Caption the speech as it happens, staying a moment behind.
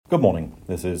Good morning.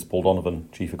 This is Paul Donovan,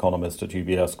 Chief Economist at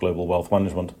UBS Global Wealth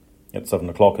Management. It's 7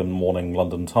 o'clock in the morning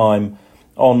London time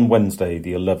on Wednesday,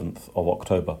 the 11th of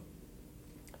October.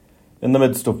 In the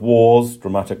midst of wars,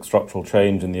 dramatic structural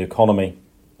change in the economy,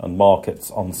 and markets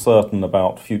uncertain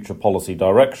about future policy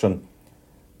direction,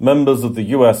 members of the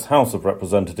US House of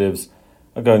Representatives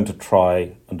are going to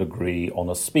try and agree on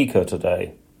a speaker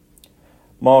today.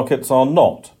 Markets are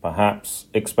not, perhaps,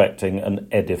 expecting an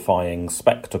edifying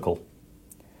spectacle.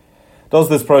 Does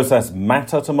this process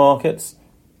matter to markets?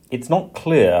 It's not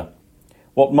clear.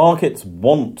 What markets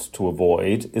want to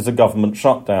avoid is a government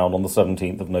shutdown on the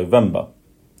 17th of November.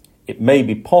 It may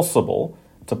be possible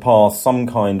to pass some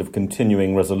kind of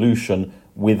continuing resolution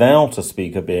without a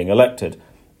speaker being elected.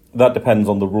 That depends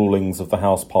on the rulings of the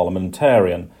House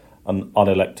parliamentarian, an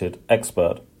unelected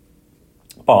expert.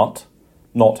 But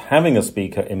not having a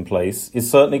speaker in place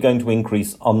is certainly going to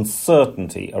increase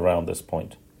uncertainty around this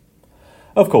point.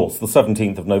 Of course, the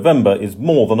 17th of November is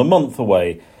more than a month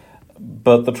away,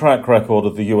 but the track record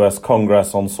of the US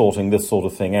Congress on sorting this sort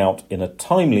of thing out in a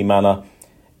timely manner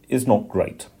is not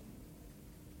great.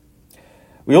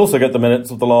 We also get the minutes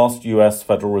of the last US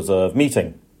Federal Reserve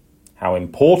meeting. How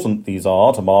important these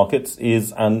are to markets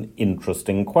is an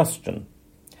interesting question.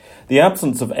 The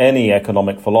absence of any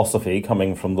economic philosophy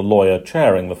coming from the lawyer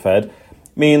chairing the Fed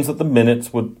means that the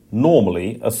minutes would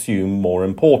normally assume more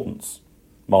importance.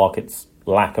 Markets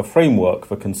lack a framework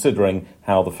for considering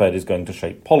how the Fed is going to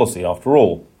shape policy after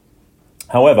all.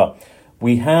 However,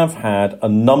 we have had a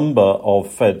number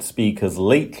of Fed speakers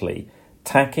lately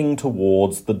tacking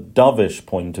towards the dovish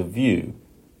point of view,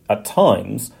 at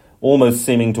times almost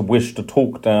seeming to wish to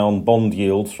talk down bond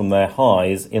yields from their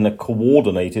highs in a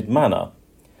coordinated manner.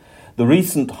 The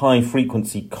recent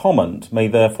high-frequency comment may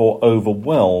therefore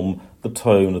overwhelm the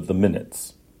tone of the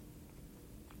minutes.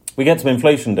 We get some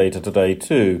inflation data today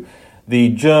too. The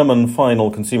German final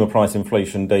consumer price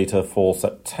inflation data for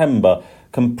September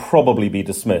can probably be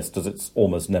dismissed as it's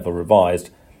almost never revised.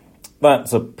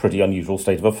 That's a pretty unusual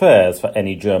state of affairs for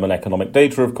any German economic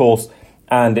data, of course,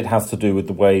 and it has to do with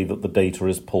the way that the data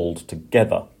is pulled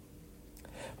together.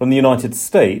 From the United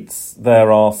States,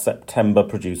 there are September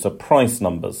producer price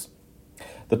numbers.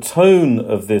 The tone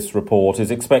of this report is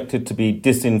expected to be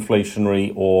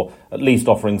disinflationary or at least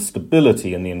offering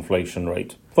stability in the inflation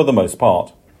rate, for the most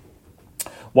part.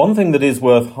 One thing that is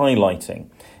worth highlighting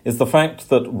is the fact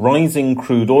that rising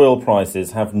crude oil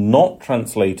prices have not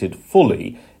translated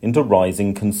fully into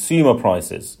rising consumer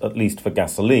prices, at least for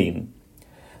gasoline.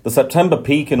 The September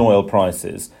peak in oil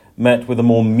prices met with a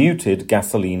more muted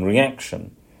gasoline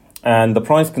reaction, and the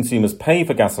price consumers pay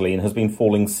for gasoline has been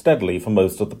falling steadily for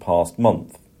most of the past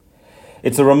month.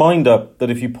 It's a reminder that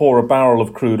if you pour a barrel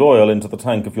of crude oil into the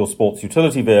tank of your sports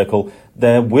utility vehicle,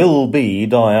 there will be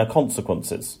dire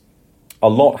consequences. A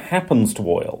lot happens to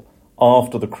oil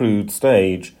after the crude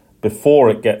stage before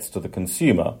it gets to the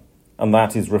consumer, and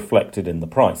that is reflected in the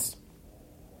price.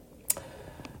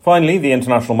 Finally, the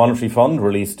International Monetary Fund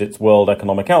released its World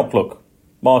Economic Outlook.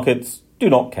 Markets do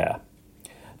not care.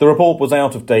 The report was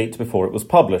out of date before it was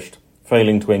published,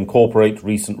 failing to incorporate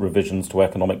recent revisions to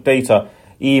economic data,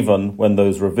 even when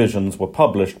those revisions were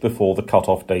published before the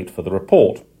cut-off date for the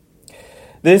report.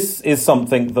 This is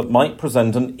something that might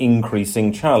present an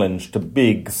increasing challenge to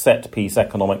big set-piece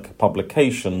economic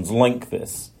publications like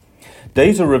this.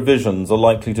 Data revisions are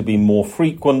likely to be more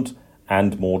frequent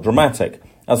and more dramatic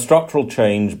as structural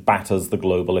change batters the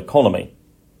global economy.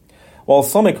 While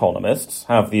some economists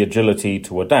have the agility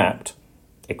to adapt,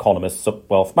 economists are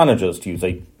wealth managers, to use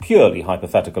a purely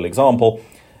hypothetical example,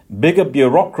 bigger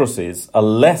bureaucracies are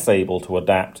less able to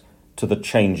adapt to the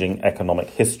changing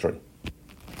economic history.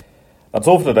 That's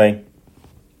all for today.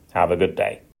 Have a good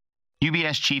day.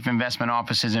 UBS Chief Investment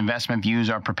Office's investment views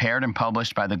are prepared and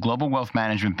published by the global wealth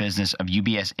management business of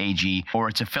UBS AG or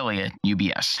its affiliate,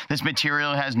 UBS. This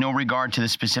material has no regard to the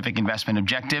specific investment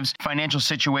objectives, financial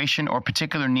situation, or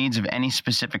particular needs of any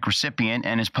specific recipient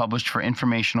and is published for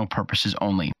informational purposes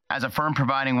only. As a firm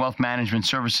providing wealth management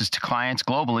services to clients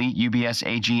globally, UBS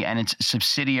AG and its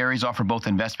subsidiaries offer both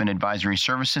investment advisory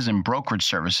services and brokerage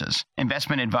services.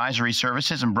 Investment advisory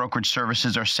services and brokerage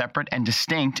services are separate and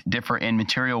distinct, differ in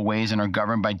material ways, and are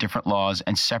governed by different laws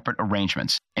and separate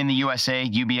arrangements. In the USA,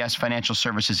 UBS Financial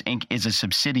Services Inc. is a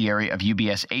subsidiary of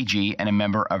UBS AG and a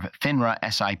member of FINRA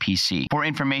SIPC. For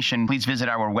information, please visit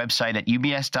our website at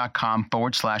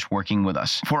ubs.com/working with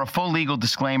us. For a full legal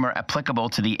disclaimer applicable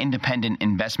to the independent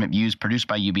investment views produced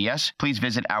by UBS, please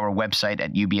visit our website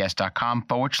at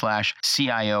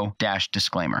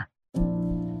ubs.com/CIO-disclaimer.